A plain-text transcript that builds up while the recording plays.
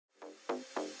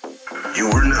You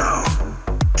are now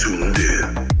tuned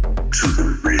in to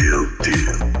The Real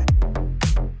Deal.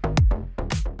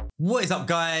 What is up,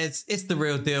 guys? It's The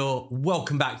Real Deal.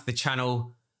 Welcome back to the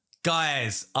channel.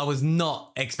 Guys, I was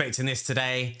not expecting this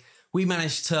today. We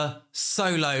managed to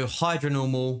solo Hydra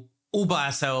normal all by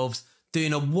ourselves,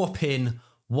 doing a whopping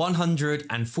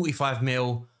 145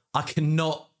 mil. I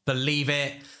cannot believe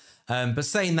it. But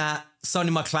saying that, someone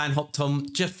in my clan hopped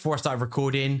on just before I started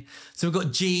recording. So we've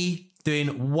got G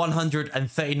doing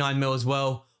 139 mil as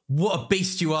well. What a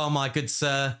beast you are, my good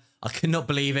sir. I cannot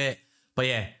believe it. But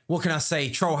yeah, what can I say?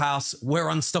 Troll House, we're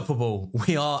unstoppable.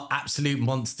 We are absolute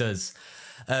monsters.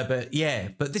 But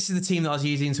this is the team that I was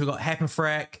using. So we've got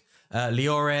Hepafrek,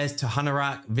 Liores,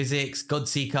 Tahanarak, Vizix,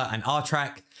 Godseeker, and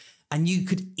Artrak. And you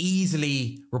could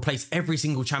easily replace every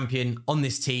single champion on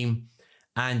this team.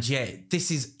 And yeah,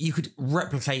 you could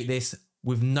replicate this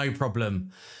with no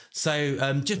problem.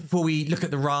 So just before we look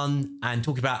at the run and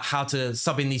talk about how to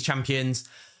sub in these champions,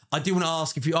 I do want to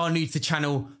ask, if you are new to the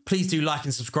channel, please do like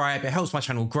and subscribe. It helps my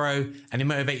channel grow and it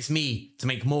motivates me to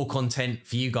make more content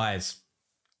for you guys.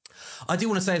 I do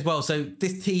want to say as well, so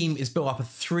this team is built up of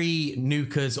 3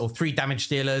 nukers or 3 damage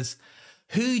dealers.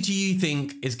 Who do you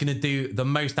think is going to do the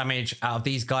most damage out of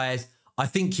these guys? I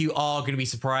think you are going to be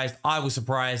surprised. I was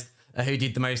surprised at who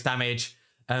did the most damage.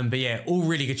 But yeah, all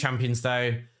really good champions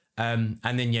though. And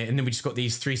then we just got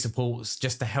these 3 supports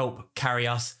just to help carry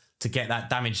us to get that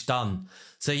damage done.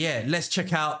 So yeah, let's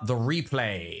check out the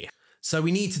replay. So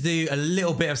we need to do a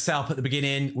little bit of setup at the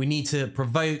beginning. We need to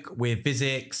provoke with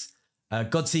Vizix.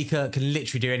 Godseeker can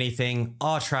literally do anything.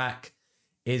 Artrak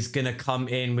is going to come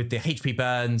in with the HP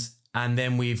burns. And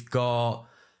then we've got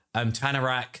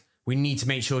Tahanarak. We need to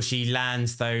make sure she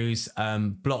lands those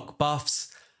block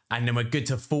buffs. And then we're good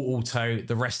to full auto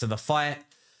the rest of the fight.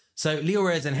 So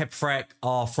Liores and Hepafrek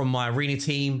are from my arena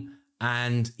team.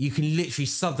 And you can literally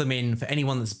sub them in for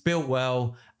anyone that's built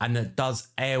well and that does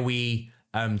AoE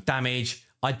damage.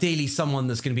 Ideally, someone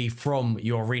that's going to be from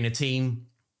your arena team.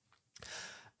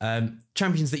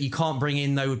 Champions that you can't bring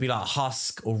in though would be like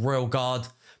Husk or Royal Guard.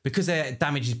 Because their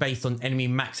damage is based on enemy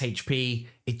max HP,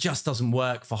 it just doesn't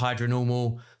work for Hydra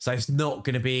normal. So it's not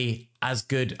going to be as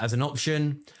good as an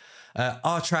option.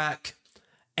 Artrak,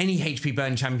 any HP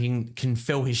burn champion can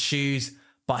fill his shoes,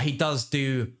 but he does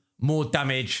do more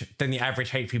damage than the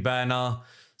average HP burner.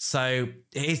 So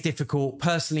it is difficult.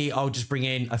 Personally, I'll just bring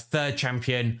in a 3rd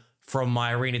champion from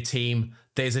my arena team.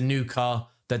 There's a nuker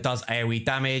that does AoE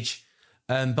damage.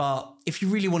 But if you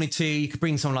really wanted to, you could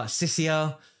bring someone like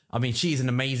Sissia. I mean, she's an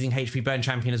amazing HP burn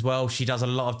champion as well. She does a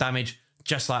lot of damage,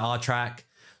 just like Artrak.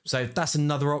 So that's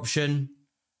another option.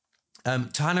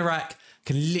 Tahanarak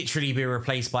can literally be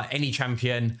replaced by any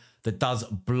champion that does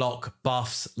block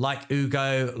buffs, like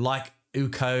Ugo, like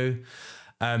Uko.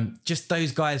 Just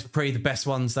those guys are probably the best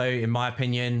ones, though, in my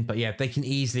opinion. But yeah, they can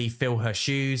easily fill her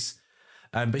shoes.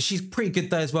 But she's pretty good,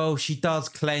 though, as well. She does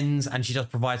cleanse and she does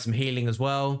provide some healing as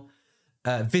well.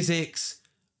 Vizix,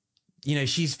 you know,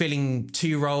 she's filling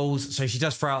 2 roles, so she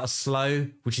does throw out a slow,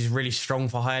 which is really strong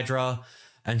for Hydra.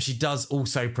 And she does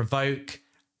also provoke,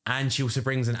 and she also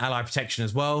brings an ally protection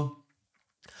as well.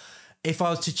 If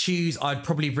I was to choose, I'd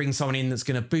probably bring someone in that's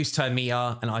going to boost her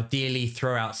meter and ideally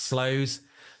throw out slows.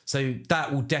 So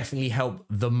that will definitely help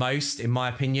the most, in my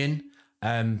opinion.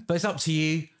 But it's up to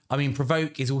you. I mean,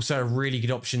 provoke is also a really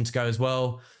good option to go as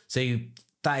well. So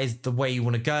that is the way you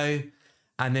want to go.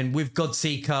 And then with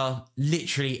Godseeker,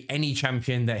 literally any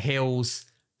champion that heals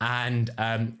and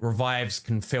revives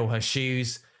can fill her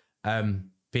shoes. But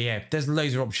yeah, there's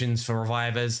loads of options for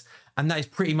revivers. And that is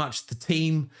pretty much the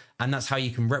team. And that's how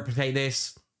you can replicate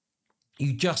this.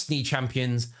 You just need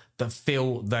champions that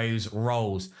fill those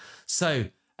roles. So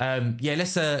yeah,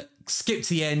 let's skip to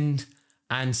the end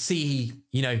and see,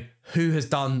 you know, who has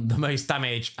done the most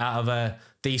damage out of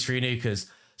these 3 nukers.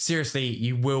 Seriously,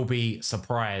 you will be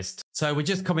surprised. So we're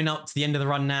just coming up to the end of the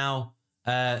run now.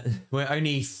 We're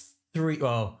only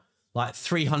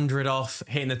 300 off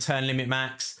hitting the turn limit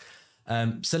max.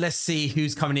 So let's see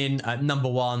who's coming in at number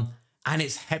 1. And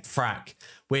it's Hepafrek,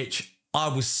 which I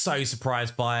was so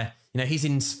surprised by. You know, he's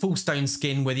in full stone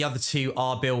skin where the other 2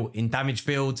 are built in damage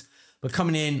build. But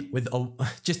coming in with a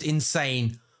just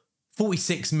insane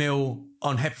 46 mil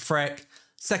on Hepafrek.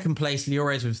 2nd place,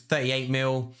 Liores with 38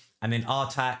 mil. And then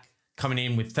Artrak coming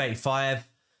in with 35.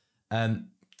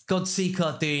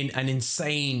 Godseeker doing an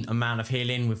insane amount of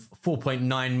healing with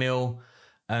 4.9 mil.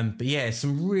 But yeah,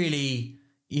 some really,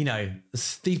 you know,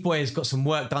 these boys got some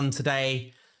work done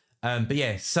today. But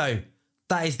yeah, so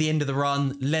that is the end of the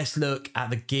run. Let's look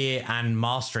at the gear and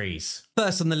masteries.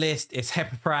 First on the list is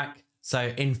Hepafrek.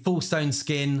 So in full stone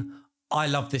skin, I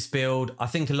love this build. I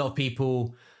think a lot of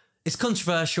people It's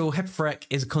controversial. Hephrek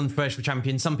is a controversial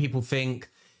champion. Some people think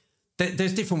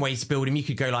there's different ways to build him. You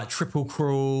could go like triple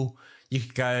crawl, you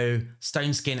could go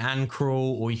stone skin and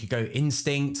crawl, or you could go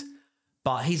instinct.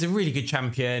 But he's a really good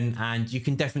champion and you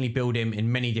can definitely build him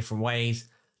in many different ways.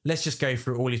 Let's just go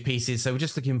through all his pieces. So we're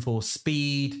just looking for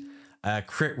speed,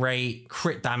 crit rate,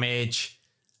 crit damage,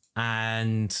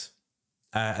 and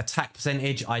attack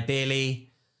percentage,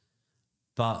 ideally.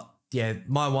 But yeah,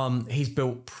 my one, he's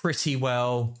built pretty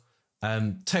well.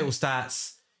 Total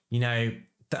stats, you know,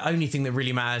 the only thing that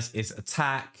really matters is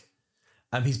attack.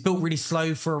 He's built really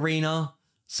slow for Arena.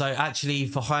 So actually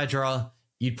for Hydra,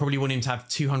 you'd probably want him to have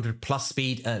 200 plus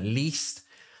speed at least.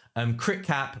 Crit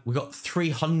cap, we got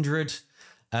 300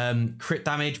 crit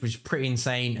damage, which is pretty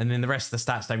insane. And then the rest of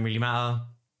the stats don't really matter.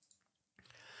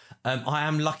 I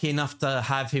am lucky enough to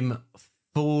have him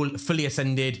fully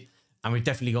ascended, and we've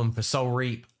definitely gone for Soul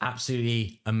Reap.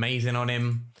 Absolutely amazing on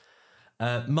him.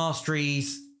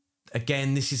 Masteries,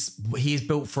 again, he is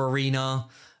built for Arena.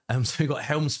 So we got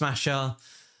Helm Smasher.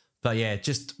 But yeah,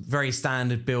 just very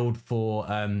standard build for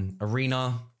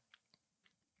Arena.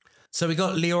 So we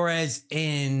got Leorez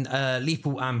in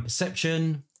Lethal and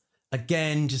Perception.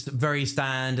 Again, just very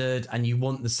standard, and you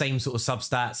want the same sort of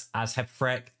substats as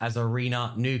Hephrek, as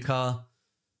Arena Nuka.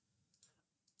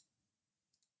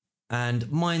 And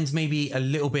mine's maybe a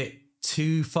little bit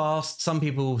too fast. Some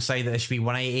people say that it should be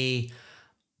 180.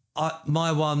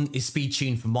 My one is speed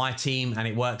tuned for my team, and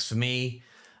it works for me.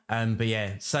 But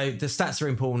yeah, so the stats that are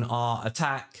important are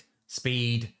attack,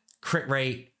 speed, crit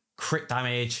rate, crit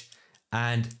damage,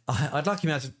 and I'd like him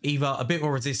to have either a bit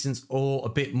more resistance or a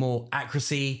bit more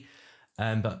accuracy.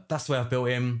 But that's the way I've built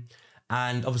him.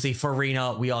 And obviously for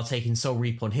Arena, we are taking Soul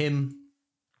Reap on him.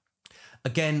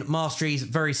 Again, masteries,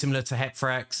 very similar to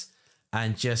Hephrek,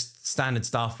 and just standard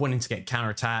stuff, wanting to get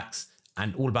counterattacks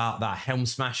and all about that Helm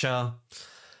Smasher.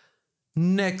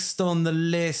 Next on the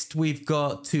list, we've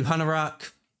got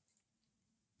Tuhanarak.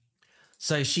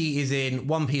 So she is in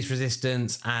one piece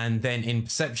resistance and then in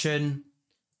perception.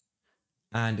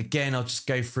 And again, I'll just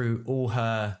go through all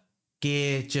her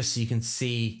gear just so you can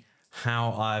see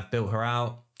how I've built her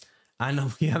out.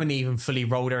 And we haven't even fully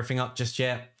rolled everything up just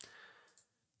yet.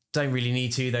 Don't really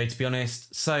need to though, to be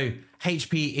honest. So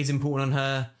HP is important on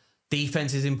her.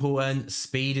 Defense is important.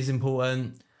 Speed is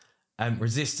important.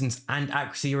 Resistance and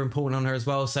accuracy are important on her as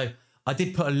well. So I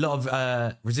did put a lot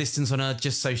of resistance on her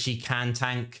just so she can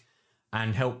tank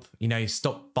and help, you know,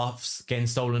 stop buffs getting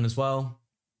stolen as well.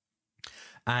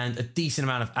 And a decent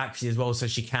amount of accuracy as well so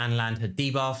she can land her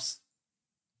debuffs.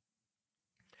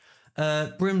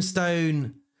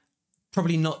 Brimstone,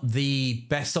 probably not the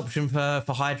best option for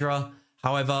Hydra.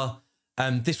 However,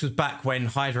 this was back when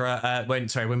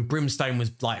when Brimstone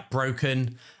was like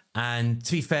broken. And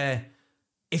to be fair,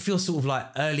 if you're sort of like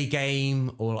early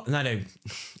game or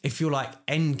if you're like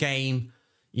end game,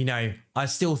 you know, I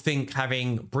still think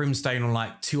having Brimstone on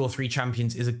like 2 or 3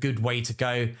 champions is a good way to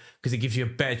go because it gives you a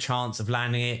better chance of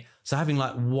landing it. So having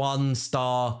like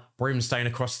 1-star Brimstone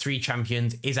across 3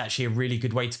 champions is actually a really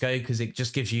good way to go because it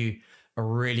just gives you a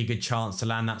really good chance to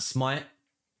land that smite.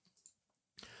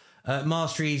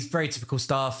 Masteries, very typical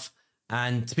stuff.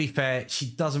 And to be fair, she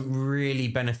doesn't really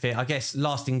benefit. I guess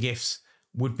lasting gifts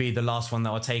would be the last one that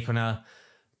I'll take on her.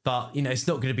 But, you know, it's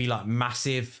not going to be like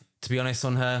massive, to be honest,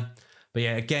 on her. But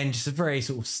yeah, again, just a very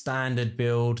sort of standard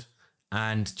build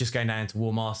and just going down to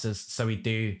War Masters so we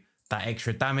do that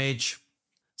extra damage.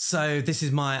 So this is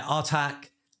my Artak,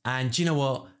 and do you know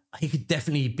what? He could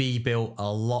definitely be built a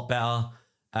lot better,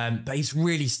 but he's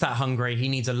really stat hungry. He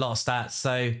needs a lot of stats.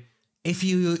 So if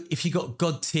you got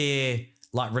God tier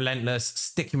like Relentless,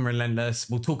 stick him Relentless.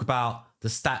 We'll talk about the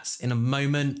stats in a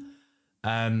moment.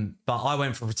 But I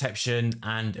went for Protection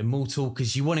and Immortal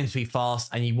because you want him to be fast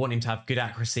and you want him to have good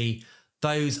accuracy.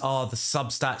 Those are the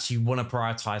substats you want to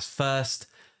prioritize first.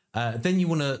 Then you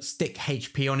want to stick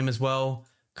HP on him as well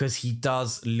because he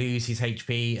does lose his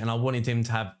HP and I wanted him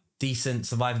to have decent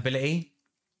survivability.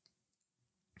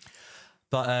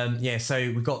 But yeah, so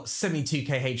we've got 72k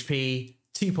HP,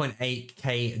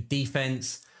 2.8k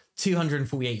defense,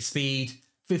 248 speed,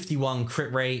 51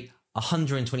 crit rate,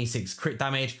 126 crit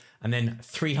damage, and then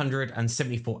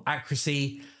 374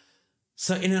 accuracy.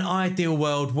 So in an ideal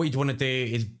world, what you'd want to do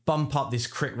is bump up this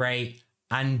crit rate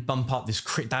and bump up this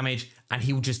crit damage, and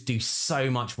he will just do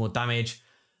so much more damage.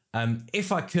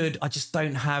 If I could, I just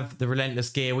don't have the Relentless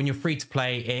gear. When you're free to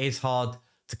play, it is hard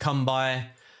to come by.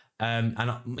 And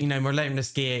you know,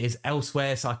 Relentless gear is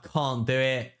elsewhere, so I can't do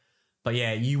it. But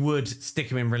yeah, you would stick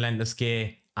him in Relentless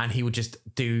gear and he would just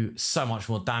do so much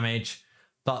more damage.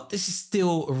 But this is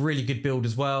still a really good build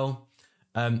as well.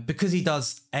 Because he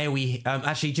does AoE.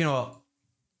 Actually, do you know what?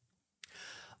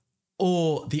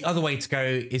 Or the other way to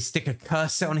go is stick a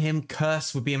curse set on him.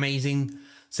 Curse would be amazing.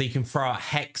 So you can throw out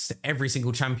Hex to every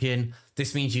single champion.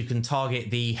 This means you can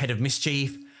target the Head of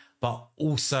Mischief, but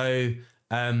also,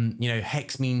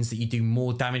 Hex means that you do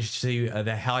more damage to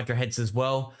the Hydra heads as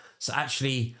well. So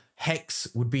actually, Hex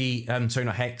would be, not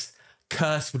Hex,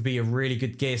 Curse would be a really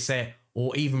good gear set,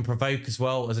 or even Provoke as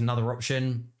well as another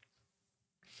option.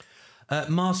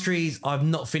 Masteries, I've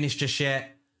not finished just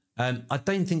yet. I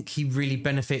don't think he really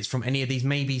benefits from any of these.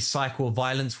 Maybe Cycle of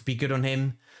Violence would be good on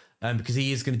him because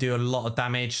he is going to do a lot of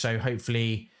damage. So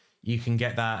hopefully you can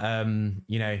get that,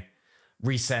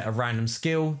 reset a random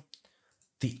skill.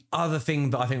 The other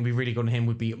thing that I think would be really good on him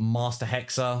would be Master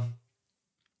Hexer.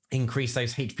 Increase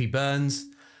those HP burns.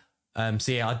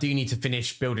 So yeah, I do need to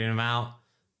finish building him out.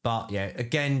 But yeah,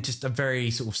 again, just a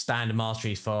very sort of standard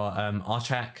masteries for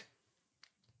Archak.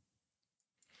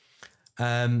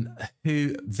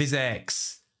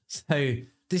 Vizix. So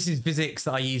this is Vizix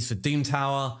that I use for Doom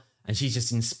Tower, and she's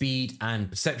just in speed and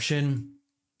perception.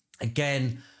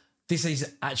 Again, this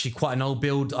is actually quite an old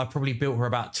build. I probably built her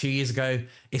about 2 years ago.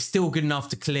 It's still good enough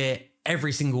to clear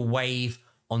every single wave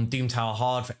on Doom Tower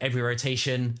hard for every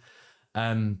rotation.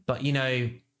 But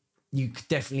you could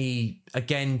definitely,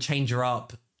 again, change her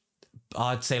up.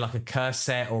 I'd say like a curse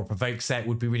set or a provoke set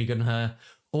would be really good on her,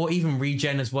 or even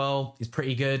regen as well is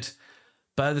pretty good.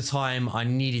 But at the time I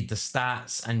needed the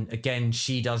stats, and again,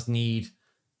 she does need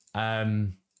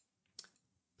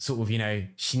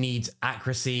she needs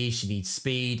accuracy, she needs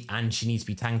speed, and she needs to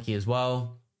be tanky as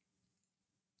well.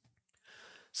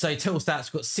 So total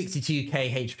stats, we've got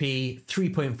 62k HP,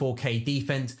 3.4k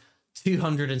defense,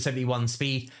 271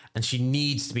 speed, and she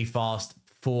needs to be fast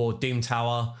for Doom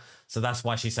Tower. So that's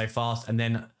why she's so fast. And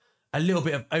then a little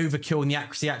bit of overkill in the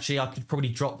accuracy. Actually, I could probably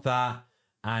drop that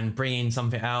and bring in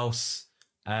something else.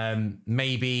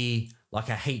 Maybe like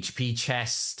a HP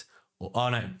chest, or oh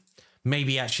no,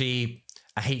 maybe actually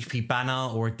a HP banner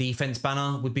or a defense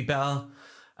banner would be better.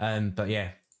 But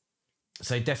yeah,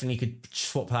 so definitely could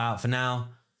swap that out for now.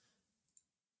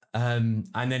 And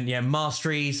then yeah,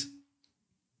 masteries.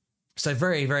 So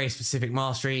very, very specific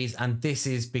masteries. And this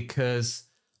is because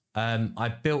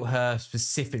I built her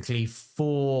specifically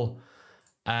for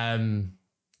Doom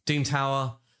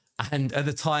Tower. And at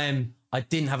the time, I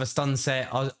didn't have a stun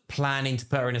set. I was planning to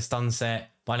put her in a stun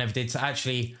set, but I never did. So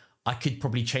actually, I could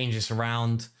probably change this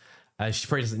around. She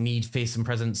probably doesn't need Fearsome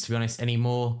Presence, to be honest,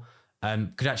 anymore.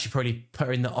 Could actually probably put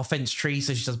her in the offense tree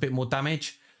so she does a bit more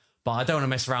damage. But I don't want to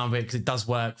mess around with it because it does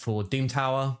work for Doom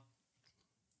Tower.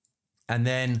 And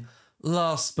then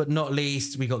last but not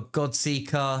least, we got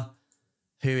Godseeker,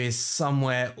 who is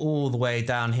somewhere all the way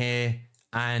down here.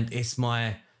 And it's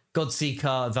my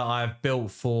Godseeker that I've built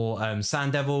for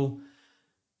Sand Devil.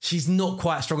 She's not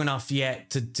quite strong enough yet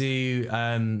to do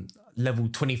level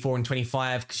 24 and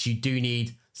 25 because you do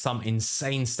need some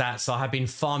insane stats. So I have been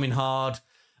farming hard,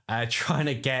 trying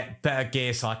to get better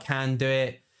gear so I can do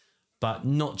it, but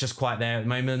not just quite there at the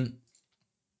moment.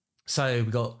 So we've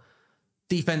got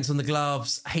defense on the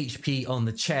gloves, HP on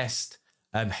the chest,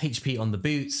 HP on the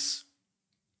boots,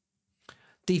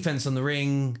 defense on the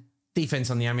ring,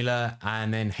 defense on the amulet,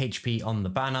 and then HP on the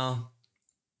banner.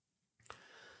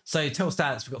 So total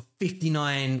stats, we've got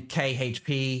 59k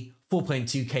HP,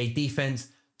 4.2k defense,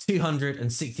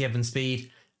 267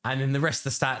 speed, and then the rest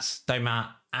of the stats don't matter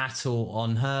at all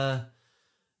on her.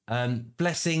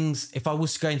 Blessings, if I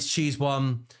was going to choose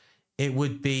one, it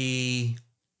would be,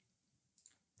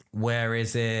 where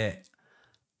is it?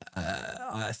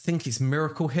 I think it's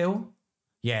Miracle Hill.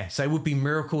 Yeah, so it would be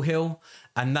Miracle Hill,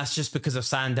 and that's just because of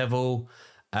Sand Devil.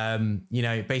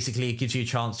 Basically it gives you a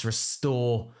chance to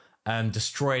restore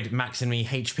destroyed max enemy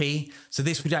HP. So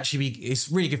this would actually be,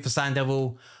 it's really good for Sand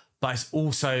Devil, but it's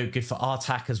also good for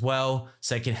Artak as well.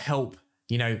 So it can help,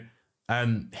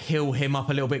 heal him up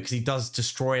a little bit because he does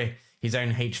destroy his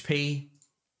own HP.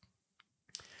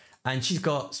 And she's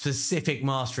got specific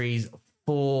masteries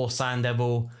for Sand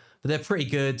Devil, but they're pretty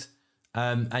good.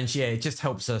 And yeah, it just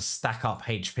helps her stack up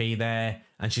HP there,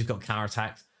 and she's got counter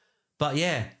attacks. But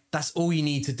yeah, that's all you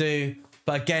need to do.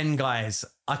 But again, guys,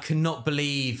 I cannot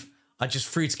believe I just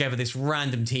threw together this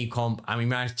random team comp and we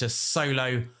managed to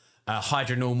solo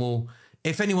Hydra normal.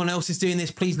 If anyone else is doing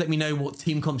this, please let me know what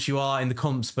team comps you are in the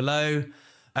comments below.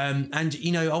 I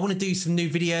want to do some new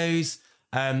videos.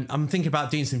 I'm thinking about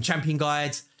doing some champion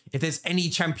guides. If there's any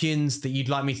champions that you'd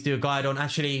like me to do a guide on,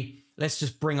 actually, let's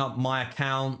just bring up my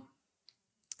account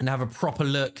and have a proper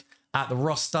look at the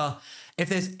roster. If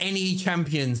there's any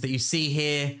champions that you see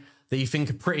here that you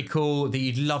think are pretty cool, that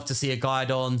you'd love to see a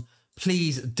guide on,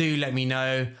 please do let me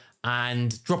know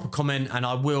and drop a comment, and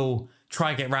I will try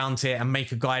and get around to it and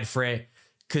make a guide for it.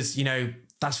 because, you know,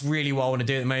 that's really what I want to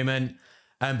do at the moment.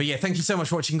 But yeah, thank you so much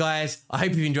for watching, guys. I hope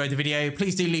you've enjoyed the video.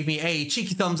 Please do leave me a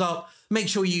cheeky thumbs up. Make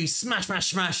sure you smash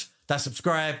that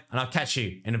subscribe, and I'll catch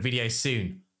you in a video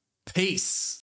soon. Peace.